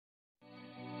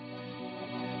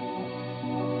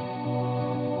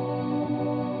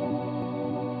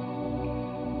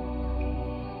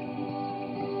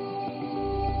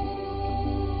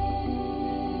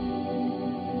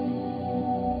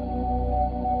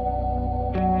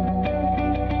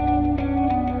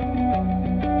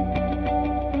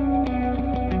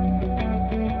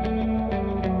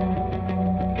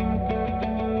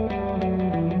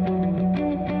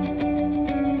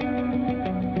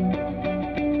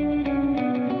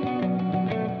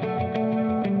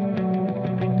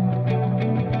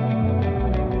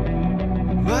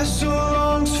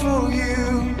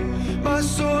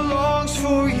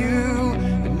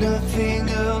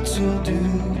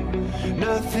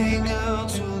nothing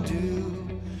else will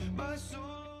do. My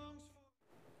songs.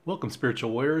 Welcome,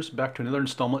 spiritual warriors, back to another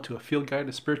installment to a field guide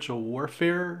to spiritual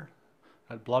warfare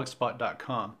at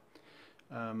blogspot.com.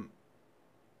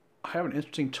 I have an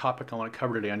interesting topic I want to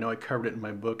cover today. I know I covered it in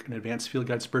my book, An Advanced Field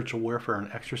Guide to Spiritual Warfare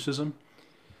and Exorcism.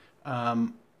 I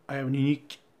have a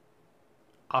unique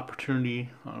opportunity,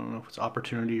 I don't know if it's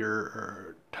opportunity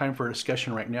or time for a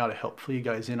discussion right now to help fill you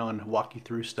guys in on, walk you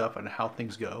through stuff and how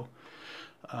things go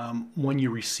when you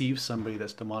receive somebody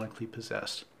that's demonically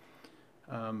possessed.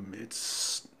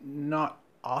 It's not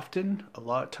often. A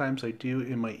lot of times I do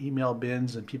in my email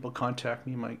bins, and people contact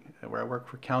me where I work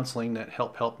for counseling that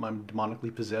help I'm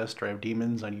demonically possessed, or I have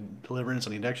demons, I need deliverance,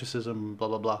 I need exorcism, blah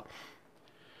blah blah.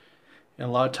 And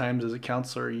a lot of times as a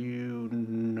counselor, you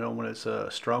know when it's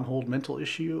a stronghold mental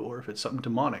issue or if it's something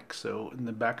demonic. So in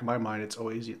the back of my mind, it's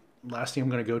always the last thing I'm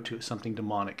going to go to is something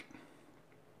demonic.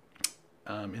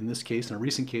 In this case, in a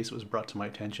recent case, it was brought to my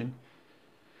attention.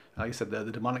 Like I said, the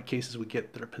demonic cases we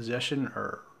get that are possession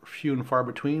are few and far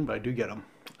between, but I do get them.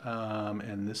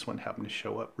 And this one happened to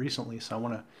show up recently, so I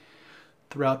want to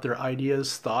throw out their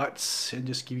ideas, thoughts, and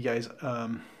just give you guys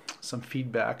some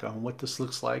feedback on what this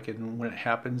looks like and when it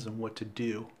happens and what to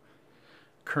do.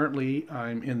 Currently,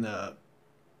 I'm in the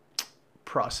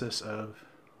process of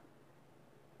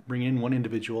bringing in one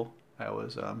individual.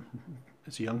 It's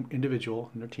a young individual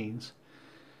in their teens,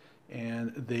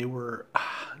 and they were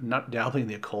not dabbling in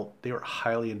the occult. They were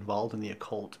highly involved in the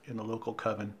occult in the local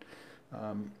coven.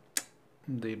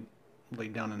 They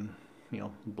laid down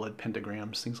in blood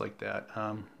pentagrams, things like that.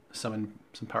 Summoned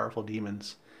some powerful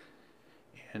demons.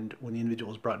 And when the individual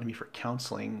was brought to me for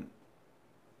counseling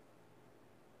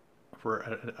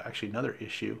for actually another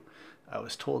issue, I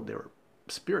was told there were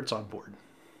spirits on board.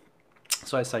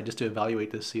 So I decided just to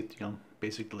evaluate this, see if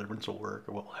basic deliverance will work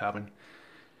or what will happen.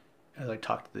 As I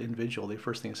talked to the individual, the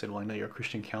first thing I said, well, I know you're a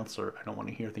Christian counselor. I don't want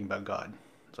to hear anything about God.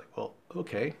 It's like, well,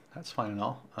 okay, that's fine and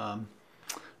all.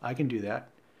 I can do that.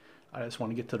 I just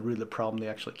want to get to the root of the problem they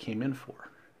actually came in for.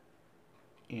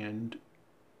 And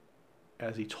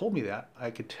as he told me that,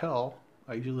 I could tell.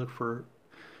 I usually look for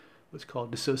what's called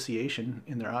dissociation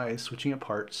in their eyes, switching of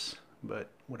parts. But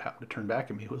what happened to turn back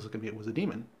at me was a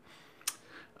demon.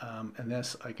 And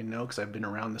this I can know because I've been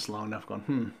around this long enough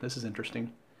going, this is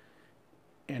interesting.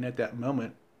 And at that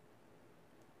moment,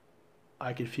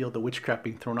 I could feel the witchcraft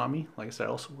being thrown on me. Like I said, I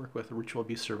also work with ritual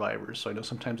abuse survivors. So I know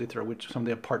sometimes they throw some of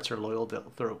their parts are loyal.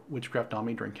 They'll throw witchcraft on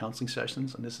me during counseling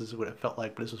sessions. And this is what it felt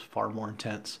like, but this was far more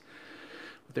intense.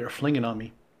 But they were flinging on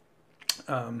me.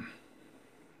 So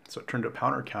it turned to a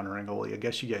counter. And I go, well, I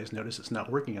guess you guys notice it's not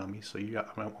working on me. So I'm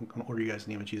going to order you guys in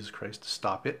the name of Jesus Christ to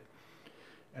stop it.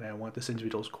 And I want this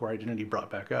individual's core identity brought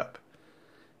back up.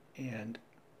 And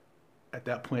at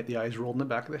that point, the eyes rolled in the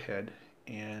back of the head.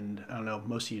 And I don't know,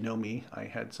 most of you know me. I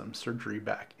had some surgery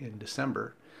back in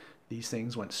December. These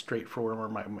things went straight for where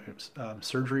my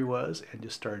surgery was and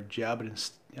just started jabbing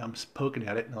and poking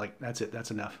at it. And like, that's it,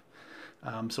 that's enough.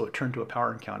 So it turned to a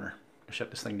power encounter to shut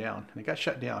this thing down. And it got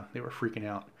shut down. They were freaking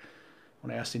out.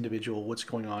 When I asked the individual, what's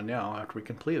going on now after we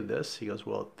completed this, he goes,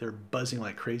 well, they're buzzing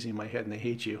like crazy in my head and they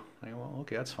hate you. I go, well,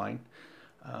 okay, that's fine.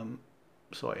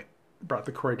 So I brought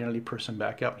the core identity person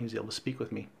back up and he was able to speak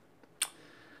with me.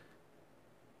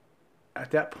 At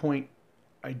that point,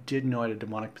 I did know I had a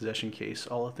demonic possession case.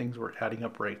 All the things were adding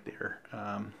up right there.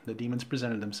 The demons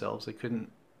presented themselves. They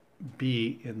couldn't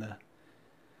be in the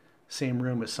same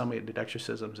room as somebody that did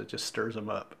exorcisms. It just stirs them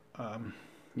up.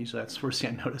 Usually that's the first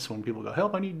thing I notice when people go,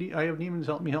 help, I have demons,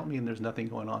 help me, and there's nothing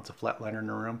going on. It's a flatliner in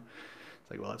the room.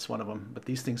 It's like, well, that's one of them. But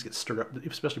these things get stirred up,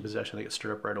 especially possession, they get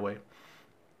stirred up right away.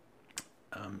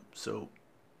 So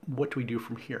what do we do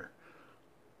from here?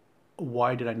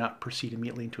 Why did I not proceed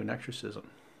immediately into an exorcism?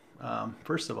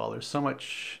 First of all, there's so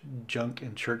much junk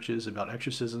in churches about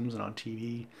exorcisms and on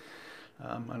TV.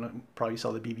 I probably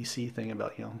saw the BBC thing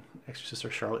about, exorcists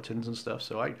are charlatans and stuff.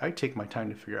 So I take my time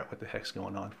to figure out what the heck's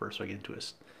going on first so I get into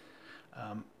it.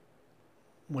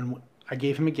 When I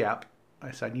gave him a gap,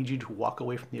 I said, I need you to walk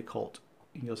away from the occult.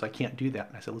 He goes, I can't do that.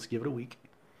 And I said, let's give it a week.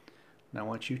 And I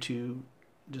want you to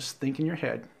just think in your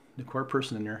head, the core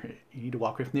person in there, you need to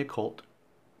walk away from the occult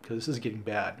because this is getting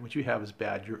bad. What you have is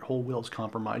bad. Your whole will is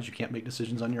compromised. You can't make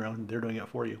decisions on your own. They're doing it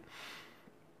for you.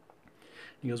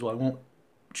 He goes, well, I won't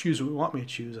choose what you want me to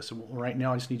choose. I said, well, right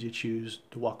now I just need you to choose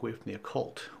to walk away from the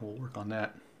occult. We'll work on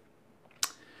that.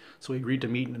 So we agreed to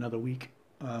meet in another week.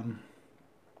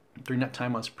 During that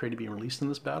time, I was praying to be released in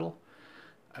this battle.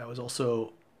 I was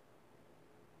also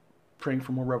praying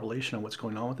for more revelation on what's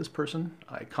going on with this person.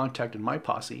 I contacted my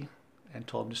posse and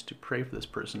told them just to pray for this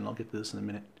person, and I'll get to this in a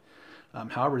minute.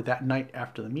 However, that night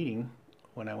after the meeting,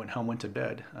 when I went home, went to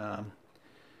bed,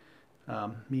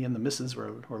 Me and the missus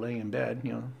were laying in bed,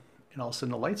 you know, and all of a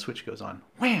sudden the light switch goes on.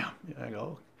 Wham! I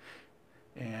go,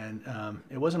 and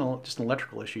it wasn't just an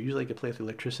electrical issue. Usually they could play with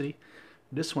electricity.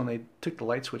 This one, they took the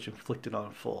light switch and flicked it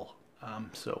on full.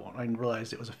 So I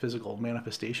realized it was a physical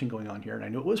manifestation going on here, and I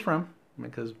knew it was from,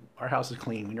 because our house is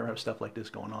clean. We never have stuff like this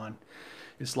going on.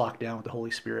 It's locked down with the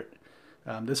Holy Spirit.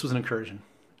 This was an incursion.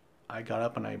 I got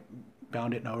up and I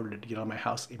bound it and I ordered it to get out of my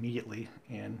house immediately.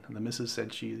 And the missus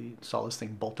said she saw this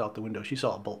thing bolt out the window. She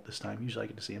saw it bolt this time. Usually I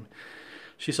get to see him.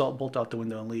 She saw it bolt out the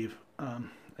window and leave.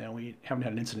 And we haven't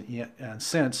had an incident yet. And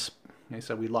since, they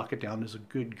said we lock it down. There's a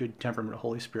good temperament of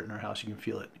Holy Spirit in our house. You can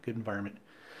feel it. Good environment.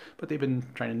 But they've been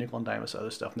trying to nickel and dime us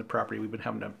other stuff in the property. We've been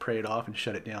having to pray it off and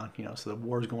shut it down. You know, so the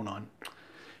war's going on.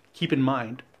 Keep in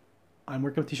mind, I'm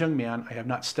working with this young man. I have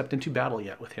not stepped into battle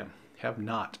yet with him. Have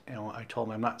not. And I told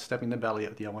him, I'm not stepping into battle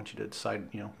yet with you. I want you to decide,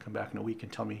 you know, come back in a week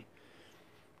and tell me,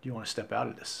 do you want to step out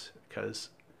of this? Because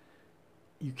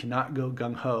you cannot go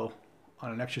gung-ho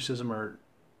on an exorcism, or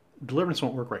deliverance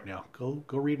won't work right now. Go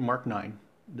read Mark 9.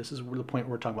 This is the point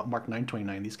where we're talking about Mark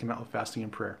 9:29. These come out with fasting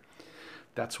and prayer.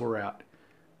 That's where we're at.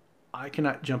 I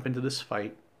cannot jump into this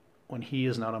fight when he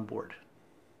is not on board.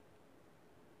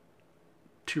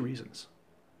 2 reasons.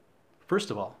 First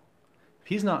of all, if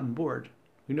he's not on board,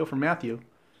 we know from Matthew,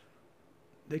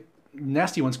 the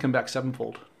nasty ones come back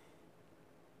 7-fold.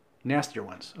 Nastier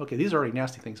ones. Okay, these are already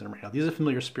nasty things in him right now. These are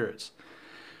familiar spirits.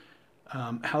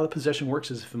 How the possession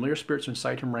works is familiar spirits are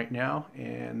inside him right now,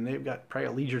 and they've got probably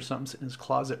a legion or something sitting in his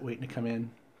closet waiting to come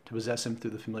in to possess him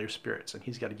through the familiar spirits, and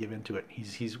he's got to give into it.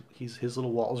 His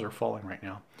little walls are falling right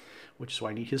now, which is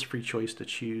why I need his free choice to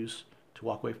choose to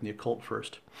walk away from the occult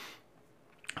first.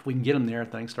 If we can get him there,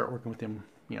 then I can start working with him,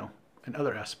 you know, in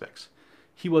other aspects.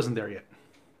 He wasn't there yet.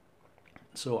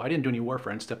 So I didn't do any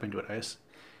warfare and step into it. I just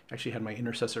actually had my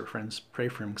intercessor friends pray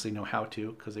for him because they know how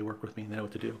to, because they work with me and they know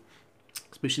what to do.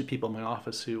 Especially the people in my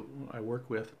office who I work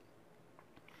with.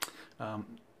 The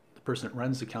person that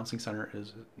runs the counseling center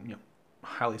is, you know, a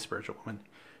highly spiritual woman.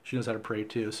 She knows how to pray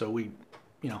too. So we,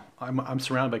 you know, I'm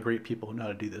surrounded by great people who know how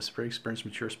to do this. Very experienced,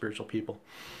 mature, spiritual people.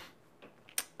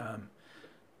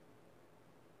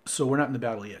 So we're not in the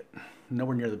battle yet.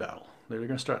 Nowhere near the battle. They're like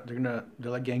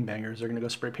gangbangers. They're gonna go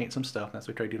spray paint some stuff. And that's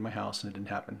what I tried to do to my house, and it didn't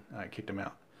happen. I kicked them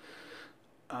out.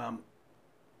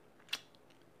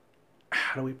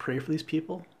 How do we pray for these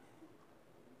people?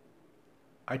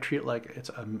 I treat it like it's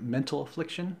a mental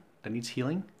affliction that needs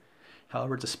healing.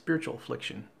 However, it's a spiritual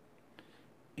affliction.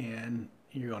 And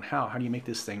you're going, how? How do you make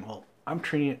this thing? Well, I'm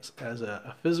treating it as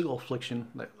a physical affliction,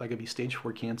 like it'd be stage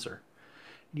 4 cancer.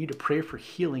 You need to pray for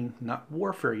healing, not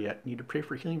warfare yet. You need to pray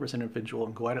for healing for this individual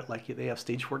and go at it like they have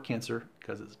stage 4 cancer,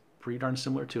 because it's pretty darn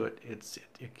similar to it.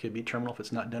 It could be terminal if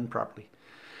it's not done properly.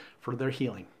 For their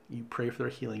healing, you pray for their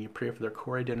healing. You pray for their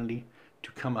core identity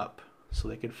to come up so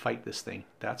they could fight this thing.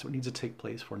 That's what needs to take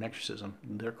place for an exorcism.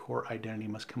 Their core identity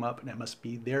must come up, and it must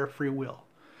be their free will.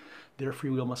 Their free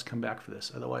will must come back for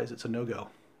this. Otherwise, it's a no-go.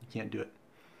 You can't do it.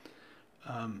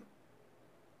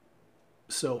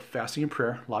 So fasting and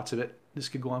prayer, lots of it. This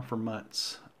could go on for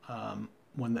months.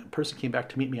 When the person came back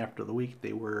to meet me after the week,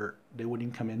 they wouldn't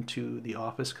even come into the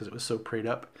office because it was so prayed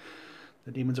up.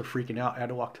 The demons are freaking out. I had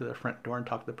to walk to their front door and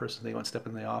talk to the person. They won't step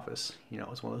in the office. You know, it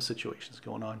was one of those situations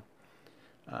going on.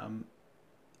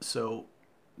 So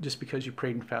just because you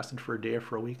prayed and fasted for a day or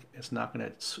for a week, it's not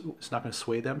going to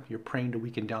sway them. You're praying to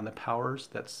weaken down the powers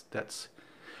that's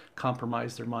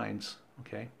compromised their minds.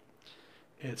 Okay.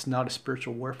 It's not a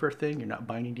spiritual warfare thing. You're not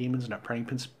binding demons, not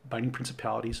binding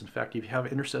principalities. In fact, if you have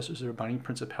intercessors that are binding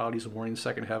principalities and warring the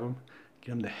second heaven,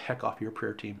 get them the heck off your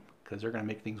prayer team, because they're going to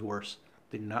make things worse.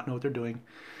 They do not know what they're doing.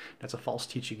 That's a false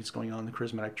teaching that's going on in the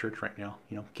charismatic church right now.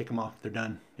 You know, kick them off. They're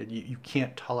done. You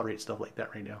can't tolerate stuff like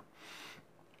that right now.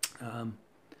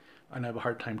 And I have a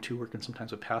hard time too working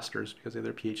sometimes with pastors because they have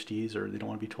their PhDs or they don't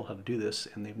want to be told how to do this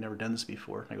and they've never done this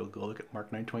before. And I go look at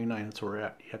Mark 9:29. That's where we're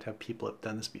at. You have to have people that have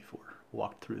done this before,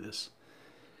 walked through this.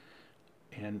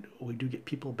 And we do get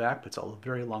people back, but it's a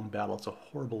very long battle. It's a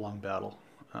horrible long battle.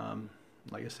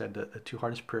 Like I said, the 2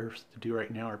 hardest prayers to do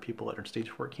right now are people that are in stage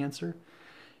 4 cancer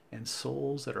and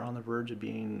souls that are on the verge of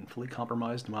being fully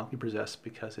compromised, demonically possessed,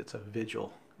 because it's a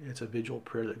vigil. It's a vigil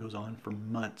prayer that goes on for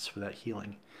months for that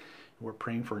healing. And we're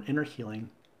praying for an inner healing,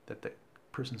 that the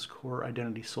person's core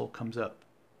identity soul comes up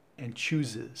and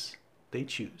they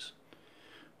choose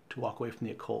to walk away from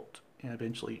the occult, and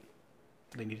eventually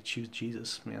they need to choose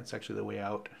Jesus. I mean, that's actually the way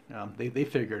out. They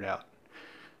figure it out.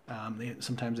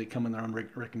 Sometimes they come in their own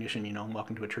recognition, you know, and walk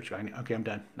into a church, okay, I'm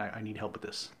done. I need help with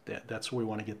this. That's where we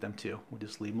want to get them to. We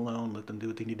just leave them alone, let them do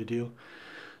what they need to do.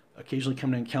 Occasionally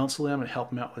come in and counsel them and help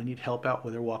them out when they need help out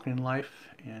where they're walking in life.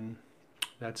 And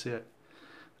That's it.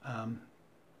 But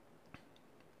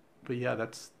yeah,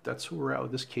 that's where we're at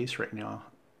with this case right now.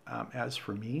 As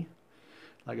for me,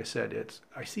 like I said,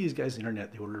 I see these guys on the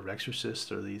internet, the Order of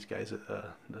Exorcists, or these guys at the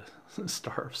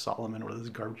Star of Solomon, or this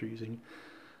garbage you're using.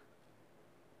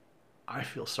 I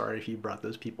feel sorry if you brought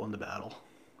those people into battle.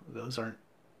 Those aren't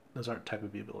type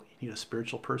of people. You need a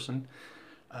spiritual person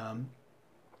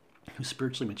who's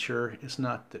spiritually mature. It's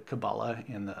not the Kabbalah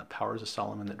and the powers of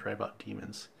Solomon that drive out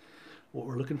demons. What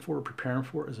we're looking for, preparing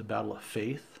for, is a battle of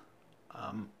faith.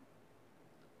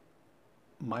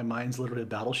 My mind's literally a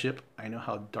battleship. I know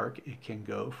how dark it can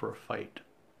go for a fight.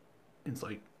 It's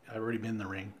like I've already been in the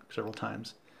ring several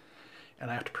times,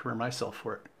 and I have to prepare myself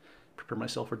for it. Prepare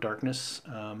myself for darkness,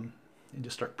 and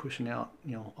just start pushing out,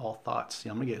 all thoughts.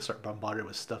 I'm gonna start bombarded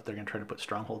with stuff they're gonna try to put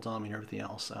strongholds on me and everything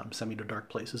else. Send me to dark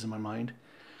places in my mind.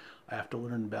 I have to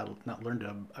learn battle, not learn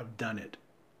to. I've done it,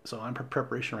 so I'm in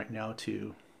preparation right now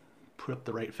to put up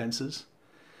the right fences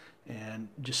and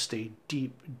just stay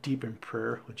deep in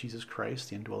prayer with Jesus Christ,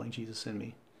 the indwelling Jesus in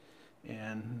me.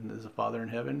 And there's a Father in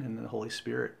heaven and the Holy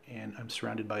Spirit, and I'm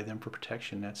surrounded by them for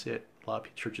protection. That's it. A lot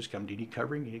of churches come, do you need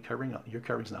covering? You need covering? Your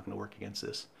covering's not going to work against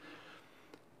this.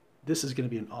 This is going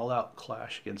to be an all-out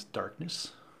clash against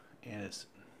darkness, and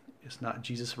it's not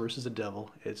Jesus versus the devil.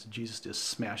 It's Jesus just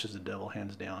smashes the devil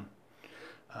hands down.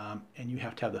 And you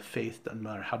have to have the faith, no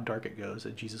matter how dark it goes,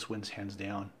 that Jesus wins hands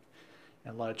down.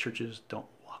 And a lot of churches don't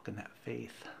walk in that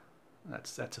faith.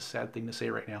 That's a sad thing to say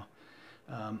right now.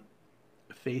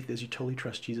 Faith is you totally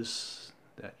trust Jesus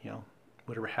that,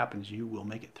 whatever happens, you will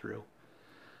make it through.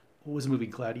 What was the movie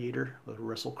Gladiator with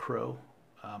Russell Crowe?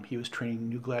 He was training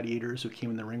new gladiators who came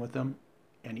in the ring with him,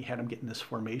 and he had them get in this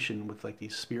formation with like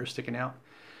these spears sticking out.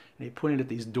 And he pointed at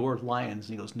these door lions,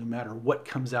 and he goes, no matter what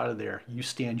comes out of there, you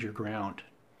stand your ground.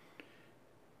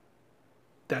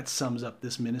 That sums up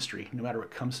this ministry. No matter what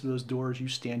comes through those doors, you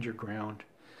stand your ground.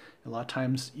 A lot of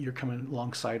times you're coming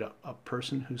alongside a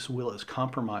person whose will is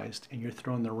compromised, and you're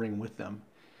throwing the ring with them,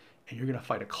 and you're going to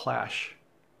fight a clash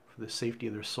for the safety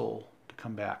of their soul to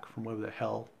come back from whatever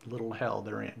the little hell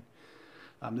they're in.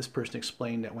 This person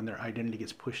explained that when their identity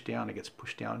gets pushed down, it gets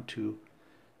pushed down to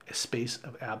a space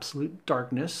of absolute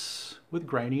darkness with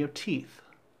grinding of teeth.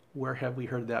 Where have we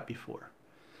heard that before?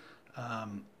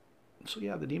 So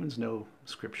yeah, the demons know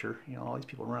scripture. All these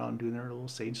people around doing their little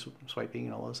sage swiping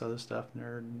and all this other stuff, and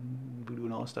they're voodoo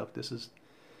and all this stuff.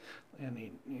 And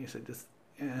he said,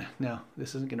 no, this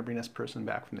isn't going to bring this person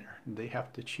back from there. They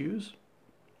have to choose.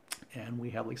 And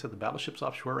we have, like I said, the battleships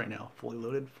offshore right now, fully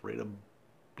loaded, ready to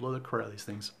blow the crap out of these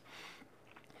things.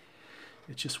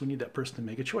 It's just we need that person to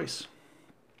make a choice.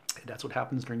 And that's what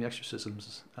happens during the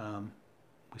exorcisms.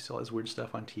 We see all this weird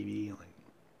stuff on TV.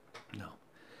 No.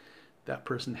 That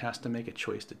person has to make a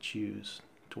choice to choose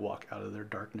to walk out of their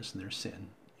darkness and their sin.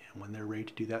 And when they're ready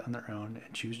to do that on their own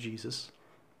and choose Jesus,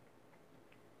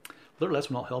 literally that's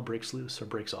when all hell breaks loose or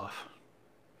breaks off.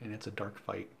 And it's a dark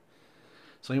fight.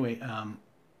 So anyway,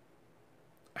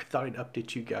 I thought I'd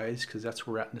update you guys because that's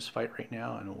where we're at in this fight right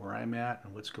now and where I'm at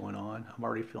and what's going on. I'm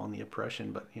already feeling the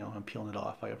oppression, but I'm peeling it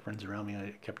off. I have friends around me.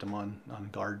 I kept them on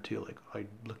guard too. Like if I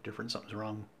look different, something's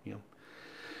wrong,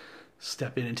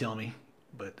 step in and tell me.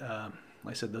 But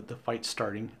like I said, the fight's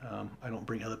starting. I don't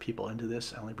bring other people into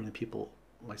this. I only bring the people,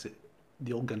 like I said,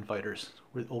 the old gunfighters.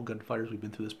 We're the old gunfighters. We've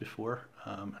been through this before.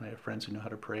 And I have friends who know how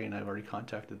to pray, and I've already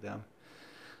contacted them.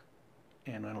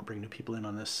 And I don't bring new people in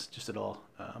on this just at all.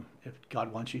 If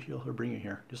God wants you, he'll bring you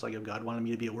here. Just like if God wanted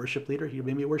me to be a worship leader, he'll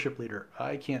make me a worship leader.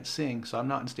 I can't sing, so I'm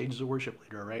not in stage as a worship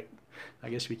leader, right? I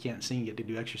guess if you can't sing, you get to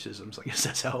do exorcisms. I guess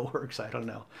that's how it works. I don't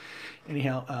know.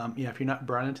 Anyhow, if you're not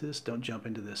brought into this, don't jump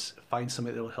into this. Find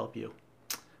somebody that will help you.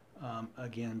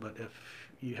 But if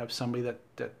you have somebody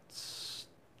that's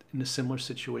in a similar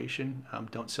situation,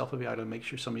 don't self-evaluate. Make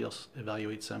sure somebody else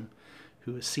evaluates them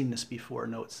who has seen this before,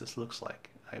 know what this looks like.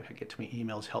 I get too many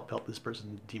emails, help this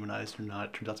person demonized or not.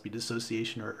 It turns out to be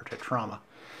dissociation or trauma.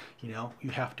 You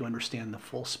have to understand the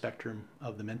full spectrum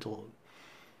of the mental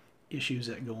issues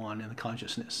that go on in the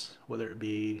consciousness, whether it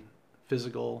be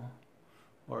physical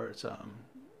or it's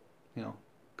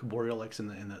corporeal, like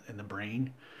in the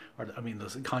brain, or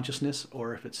the consciousness,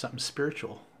 or if it's something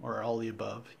spiritual or all the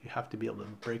above. You have to be able to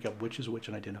break up which is which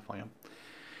and identify them.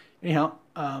 Anyhow,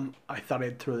 I thought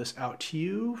I'd throw this out to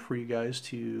you for you guys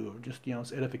to just,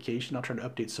 it's edification. I'll try to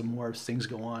update some more as things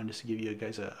go on, just to give you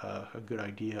guys a good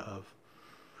idea of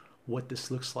what this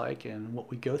looks like and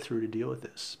what we go through to deal with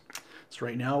this. So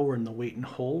right now we're in the wait and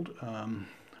hold.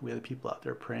 We have the people out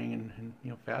there praying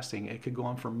and fasting. It could go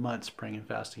on for months, praying and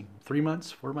fasting, 3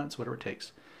 months, 4 months, whatever it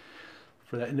takes,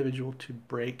 for that individual to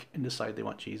break and decide they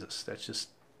want Jesus. That's just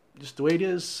the way it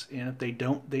is. And if they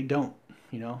don't, they don't.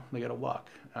 You know, they got to walk.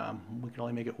 We can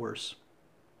only make it worse.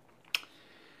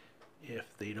 If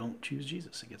they don't choose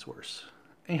Jesus, it gets worse.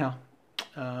 Anyhow,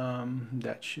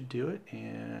 that should do it,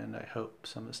 and I hope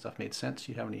some of the stuff made sense. If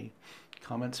you have any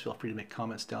comments, feel free to make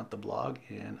comments down at the blog,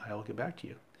 and I will get back to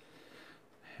you.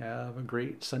 Have a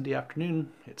great Sunday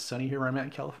afternoon. It's sunny here where I'm at in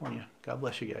California. God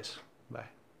bless you guys. Bye.